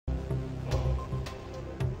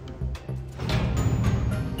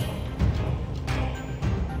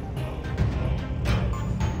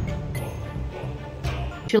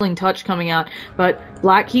chilling touch coming out. But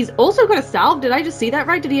Black, he's also got a salve. Did I just see that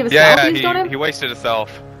right? Did he have a salve? Yeah, he wasted a salve.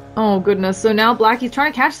 Oh goodness, so now Black, he's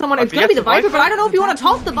trying to catch someone. It's gonna be the Viper, but I don't know if you want to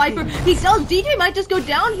toss the Viper. He does. DJ might just go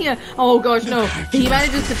down here. Oh gosh, no. He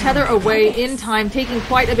manages to tether away in time, taking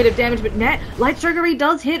quite a bit of damage, but net, Light Striker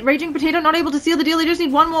does hit. Raging Potato not able to seal the deal. They just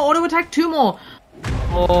need one more auto attack, 2 more.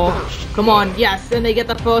 Oh, come on, yes, and they get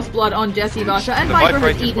the first blood on Jesse Vasha, and Viper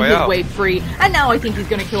has eaten his way free, and now I think he's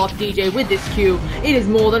going to kill off DJ with this Q. It is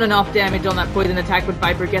more than enough damage on that poison attack, but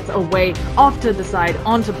Viper gets away off to the side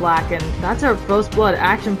onto Black, and that's our first blood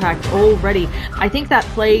action-packed already. I think that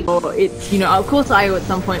play, it's, you know, of course IO at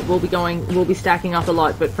some point will be stacking up a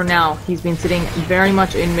lot, but for now, he's been sitting very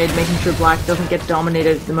much in mid, making sure Black doesn't get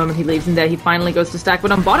dominated the moment he leaves, and there he finally goes to stack,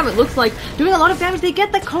 but on bottom it looks like doing a lot of damage. They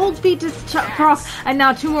get the cold feet to proc, and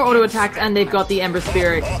now 2 more auto attacks, and they've got the Ember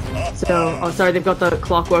Spirit. So, oh sorry, they've got the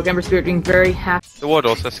Clockwork. Ember Spirit being very happy. The ward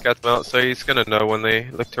also scats him out, so he's gonna know when they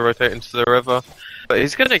look to rotate into the river. But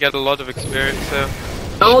he's gonna get a lot of experience here.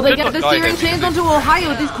 Oh, they get the Searing Chains onto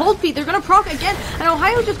Ohio. These cold feet, they're gonna proc again, and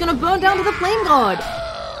Ohio's just gonna burn down to the Flame God.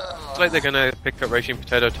 Looks like they're gonna pick up Raging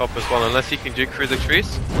Potato top as well, unless he can juke through the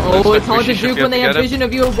trees. Oh, it's hard to juke when they have Vision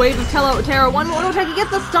of You, a wave of terror. One more auto attack, he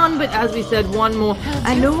gets the stun, but as we said, one more.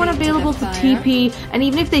 And no one available to TP, and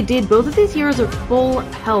even if they did, both of these heroes are full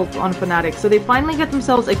health on Fnatic, so they finally get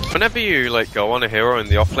themselves a... Whenever you like go on a hero in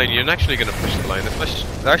the off lane, you're actually gonna push the lane.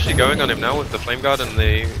 They're actually going on him now with the Flame Guard and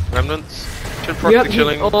the Remnants. Yep,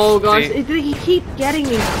 oh gosh, he keeps getting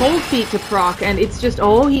these cold feet to proc, and it's just,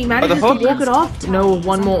 oh, he manages to walk it off. No,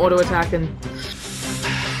 one more auto attack, and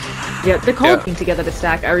yeah, the cold thing together to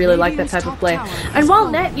stack. I really like that type of play. And while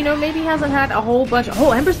Net, you know, maybe hasn't had a whole bunch.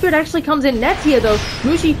 Oh, Ember Spirit actually comes in. Net's here though.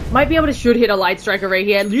 Mushi might be able to should hit a Light Striker right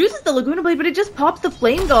here. Uses the Laguna Blade, but it just pops the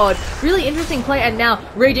Flame God. Really interesting play. And now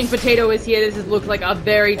Raging Potato is here. This looks like a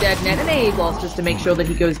very dead Net. And AA lost just to make sure that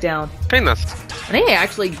he goes down. I think that's and AA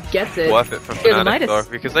actually gets it. Worth it for Fnatic though,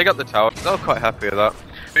 because they got the tower. They were quite happy with that.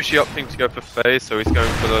 Mushi opting to go for phase, so he's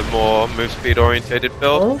going for the more move speed orientated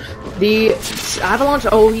build. Oh, the Avalanche,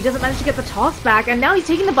 oh, he doesn't manage to get the toss back, and now he's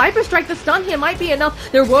taking the Viper Strike. The stun here might be enough.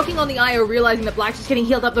 They're working on the IO, realizing that Black's just getting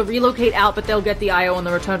healed up. They'll relocate out, but they'll get the IO on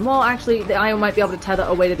the return. Well, actually, the IO might be able to tether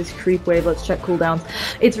away to this creep wave. Let's check cooldowns.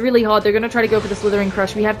 It's really hard. They're going to try to go for the Slithering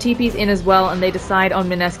Crush. We have TPs in as well, and they decide on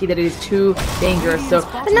Mineski that it is too dangerous. So,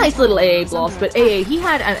 a nice little AA blast, but AA, he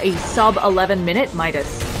had a sub 11 minute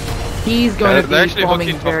Midas. He's going to be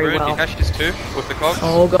bombing very well. He catches 2 with the cogs.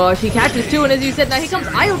 Oh gosh, he catches 2, and as you said, now here comes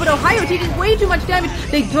Io, but Ohio taking way too much damage.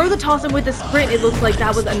 They throw the toss him with the sprint. It looks like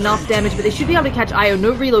that was enough damage, but they should be able to catch Io.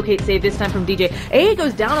 No relocate save this time from DJ. AA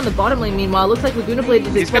goes down on the bottom lane, meanwhile. Looks like Laguna Blade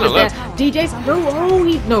is exposed there. DJ's,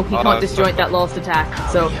 he can't disjoint that last attack.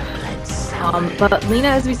 So, but Lena,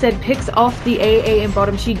 as we said, picks off the AA in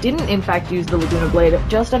bottom. She didn't, in fact, use the Laguna Blade.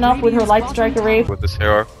 Just enough with her Light Strike array. With this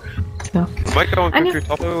hero. No. Might go on Cuckoo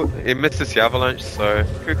top though. It misses the avalanche, so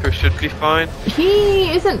Cuckoo should be fine.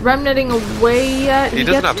 He isn't remnanting away yet. He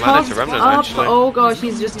doesn't have mana to remnant actually. Oh gosh,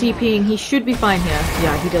 he's just TPing. He should be fine here.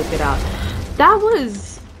 Yeah, he does get out. That was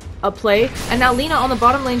a play, and now Lena on the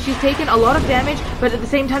bottom lane, she's taken a lot of damage, but at the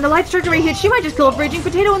same time the Light Striker right here, she might just kill off Raging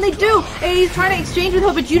Potato, and they do! AA's trying to exchange with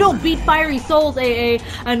her, but you don't beat Fiery Souls, AA,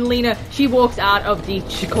 and Lena, she walks out of the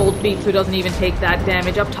cold feet, so doesn't even take that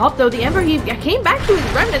damage. Up top though, the Ember, he came back to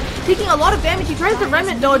his Remnant, taking a lot of damage. He tries to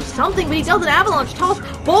Remnant dodge something, but he does an Avalanche toss,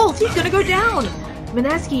 balls, he's gonna go down!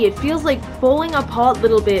 Mineski, it feels like falling apart a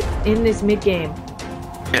little bit in this mid game.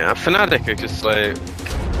 Yeah, Fnatic are just like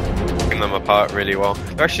them apart really well.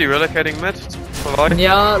 They're actually relocating mid.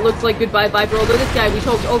 Yeah, looks like goodbye Viper, although this guy, we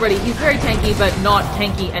talked already, he's very tanky, but not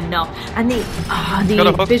tanky enough. And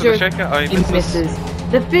the fissure, he misses.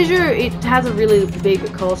 The fissure, it has a really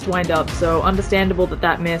big cost wind up, so understandable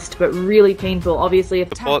that missed, but really painful. Obviously, if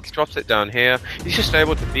the bullets drops it down here, he's just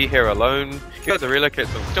able to be here alone. He got the relocate,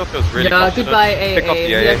 so still feels really confident. Goodbye AA. Pick off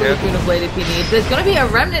the AA here. Laguna Blade if he needs. There's gonna be a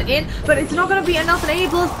remnant in, but it's not gonna be enough, and AA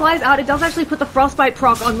Blast flies out. It does actually put the Frostbite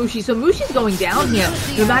proc on Mushi, so Mushi's going down here,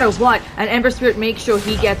 no matter what, and Ember Spirit makes sure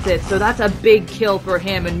he gets it, so that's a big kill for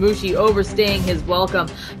him, and Mushi overstaying his welcome,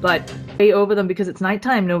 but way over them because it's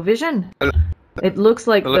nighttime, no vision. It looks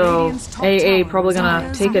like, though, AA probably gonna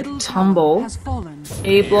take a tumble.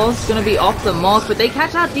 AA Blast's gonna be off the mark, but they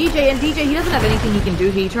catch out DJ, and DJ, he doesn't have anything he can do.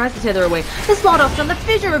 He tries to tether away the slot off from the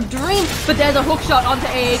Fissure of Dream, but there's a hook shot onto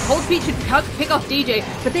AA. Cold Feet should pick off DJ,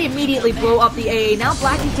 but they immediately blow up the AA. Now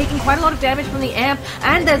Black is taking quite a lot of damage from the amp,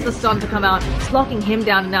 and there's the stun to come out. It's locking him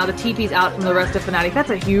down, and now the TP's out from the rest of Fnatic. That's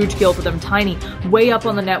a huge kill for them. Tiny, way up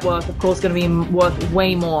on the net worth, of course, gonna be worth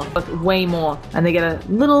way more. And they get a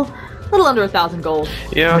little under 1,000 gold.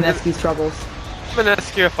 Yeah. Mineski's troubles.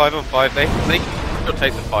 Mineski are 5-on-5. They'll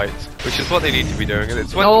take the fights, which is what they need to be doing.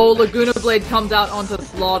 It's when Laguna Blade comes out onto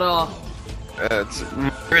Slaughter. It's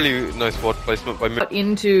really nice ward placement by me.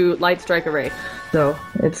 Into Light Strike Array. So,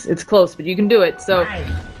 it's close, but you can do it. So,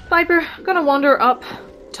 Viper, gonna wander up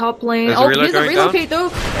top lane. There's Here's a relocate though.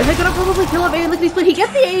 They're gonna probably kill up A lickety split. He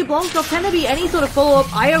gets the A blocks off. Can there be any sort of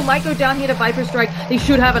follow-up? Io might go down here to Viper Strike. They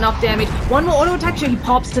should have enough damage. One more auto attack, he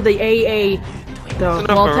pops to the AA. So,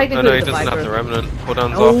 well, technically he doesn't have the remnant.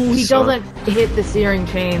 Cooldowns off. He doesn't hit the searing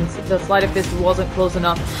chains. The sleight of fist wasn't close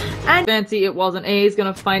enough. And fancy it wasn't. A is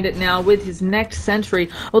gonna find it now with his next sentry.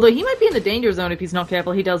 Although he might be in the danger zone if he's not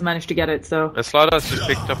careful. He does manage to get it, so. And Slider's just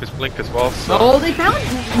picked up his blink as well, so. They found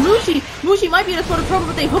Mushi. Mushi might be in a spot of trouble,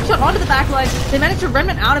 but they hookshot onto the backline. They managed to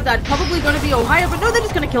remnant out of that. Probably gonna be Ohio, but no, they're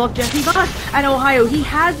just gonna kill off Jesse Bosch. And Ohio, he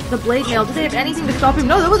has the blade mail. Do they have anything to stop him?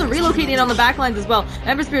 No, there was a relocate in on the backlines as well.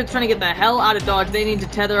 Ember Spirit's trying to get the hell out of Dodge. They need to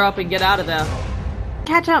tether up and get out of there.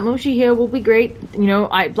 Catch out Mushi here will be great. You know,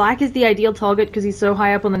 Black is the ideal target because he's so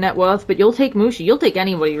high up on the net worth, but you'll take Mushi. You'll take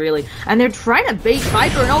anybody, really. And they're trying to bait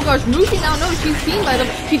Viper, and oh gosh, Mushi now knows she's seen by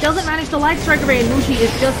them. She doesn't manage to light strike array, and Mushi is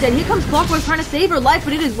just dead. Here comes Clockwork trying to save her life,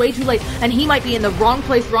 but it is way too late, and he might be in the wrong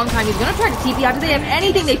place, wrong time. He's gonna try to TP out. Do they have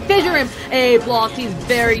anything? They fissure him. A blast, he's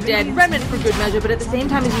very dead. Remnant for good measure, but at the same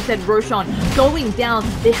time, as you said, Roshan going down.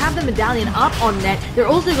 They have the medallion up on net. They're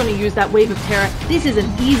also going to use that wave of terror. This is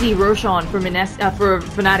an easy Roshan for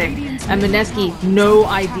Fnatic. And Mineski, no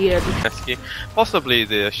idea. Mineski, possibly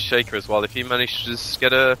the Shaker as well. If he manages to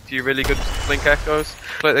get a few really good Blink Echoes,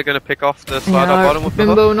 like they're going to pick off the slide up bottom with the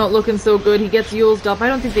hook. Bimbo not looking so good. He gets Yuled up. I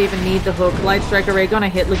don't think they even need the hook. Light Strike Array gonna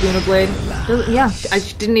hit Laguna Blade.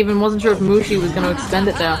 Wasn't sure if Mushi was going to extend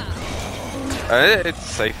it there. It's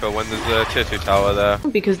safer when there's a tier 2 tower there.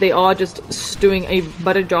 Because they are just doing a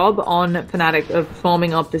better job on Fnatic of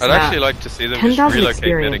farming up this I'd map. actually like to see them just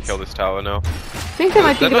relocate mid and kill this tower now. I think they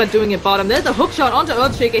might think about doing it bottom. There's a hook shot onto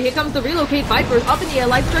Earthshaker. Here comes the relocate. Vipers up in the air.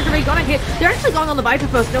 Light Strike Array gonna hit. They're actually going on the Viper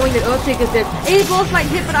first, knowing that Earthshaker's dead. A boss might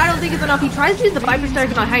hit, but I don't think it's enough. He tries to use the Viper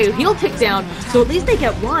Strike on Hayu. He'll tick down, so at least they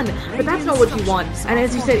get one. But that's not what you want. And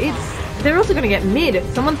as you said, they're also gonna get mid.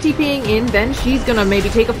 Someone's TPing in, then she's gonna maybe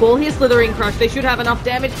take a fall. Here's Slithering Crush. They should have enough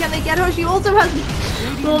damage. Can they get her? She also has.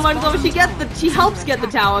 Oh my god, she helps get the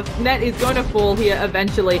tower. Net is going to fall here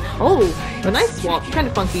eventually. Oh, a nice swap. Kind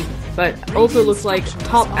of funky. But also looks like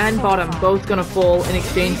top and bottom both gonna fall in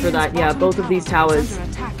exchange for that. Yeah, both of these towers.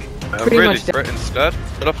 Pretty really much dead. Instead,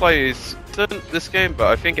 Butterfly is in this game, but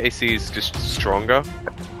I think AC is just stronger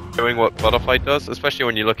doing what Butterfly does, especially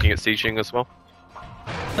when you're looking at sieging as well.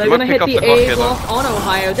 They're gonna hit the A block on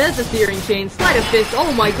Ohio. There's the Searing Chain. Sleight of Fist.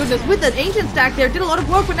 Oh my goodness. With the Ancient stack there. Did a lot of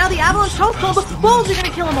work, but now the Avalanche Toss combo. Balls are gonna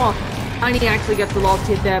kill him off. Tiny actually gets the last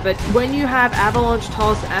hit there, but when you have Avalanche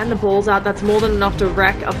Toss and the balls out, that's more than enough to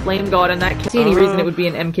wreck a Flame God, and that can't see any reason it would be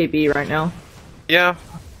an MKB right now. Yeah.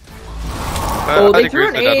 They threw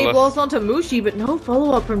an A blast onto Mushi, but no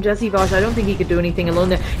follow-up from Jesse Vosh. I don't think he could do anything alone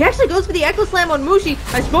there. He actually goes for the Echo Slam on Mushi.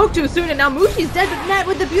 I spoke too soon, and now Mushi's dead, but Net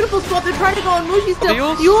with the beautiful swap. They're trying to go on Mushi still.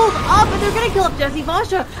 Yule's up, and they're gonna kill up Jesse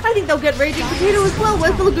Vasha. I think they'll get Raging Potato as well.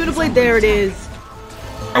 Where's the Laguna Blade? There it is.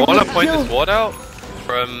 I want to point this ward out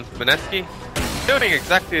from Mineski. Doing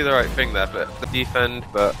exactly the right thing there, but the defend,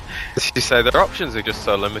 but as you say, their options are just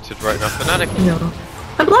so limited right now. Fnatic. No.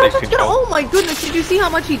 And Black's just gonna, oh my goodness, did you see how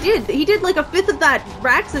much he did? He did like a fifth of that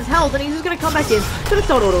Rax's health, and he's just gonna come back in. Gonna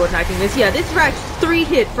start auto-attacking this. Yeah, this Rax 3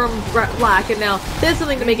 hit from Black, and now there's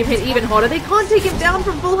something to make him hit even harder. They can't take him down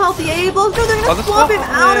from full health. The AA blows. No, they're gonna swap him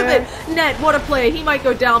out of it. Net, what a play. He might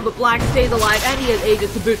go down, but Black stays alive, and he has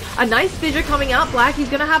Aegis to boot. A nice fissure coming out. Black, he's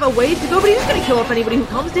gonna have a ways to go, but he's just gonna kill off anybody who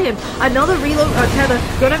comes to him. Another reload tether.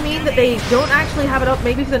 Gonna mean that they don't actually have it up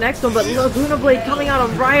maybe for the next one, but Laguna Blade coming out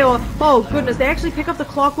on Ryo. Oh goodness, they actually pick up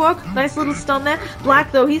the Clockwork. Nice little stun there.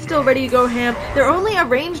 Black, though, he's still ready to go ham. They're only a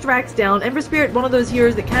ranged Rax down. Ember Spirit, one of those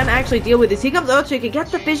heroes that can actually deal with this. Here comes Earthshaker,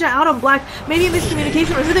 gets the fissure out on Black. Maybe a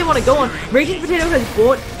miscommunication on who they want to go on. Raging Potato has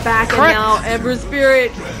bought back, and now Ember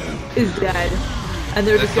Spirit is dead. And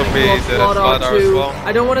they're just going to pull off Slaughter too. Well.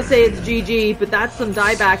 I don't want to say it's GG, but that's some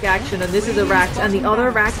dieback action, and this is a Rax. And the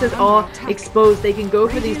other Raxes are exposed. They can go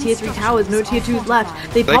for these tier 3 towers. No tier 2s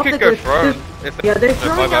left. They pop could go throne. Yeah, they're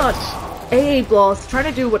throwing out AA blast, trying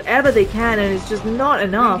to do whatever they can, and it's just not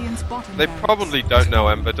enough. They probably don't know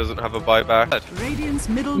Ember doesn't have a buyback.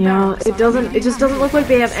 Yeah, it just doesn't look like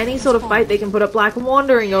they have any sort of fight they can put up. Black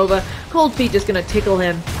wandering over. Cold Feet just gonna tickle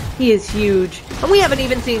him. He is huge. And we haven't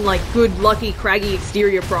even seen like good, lucky, craggy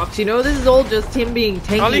exterior procs, you know? This is all just him being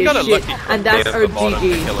tanky as shit, and that's our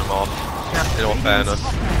GG. Kill him off, in all fairness.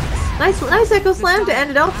 Nice Echo Slam to end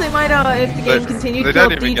it off. They might, if the game continued, they kill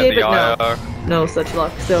don't even DJ, get the but IR. no such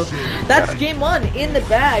luck. So that's game 1 in the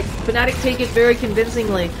bag. Fnatic take it very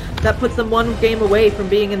convincingly. That puts them 1 game away from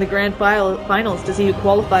being in the grand finals to see who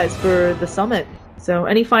qualifies for the summit. So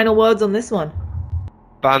any final words on this one?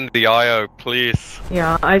 Ban the IO, please.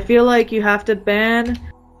 Yeah, I feel like you have to ban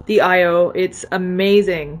the IO. It's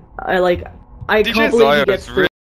amazing. I can't believe he gets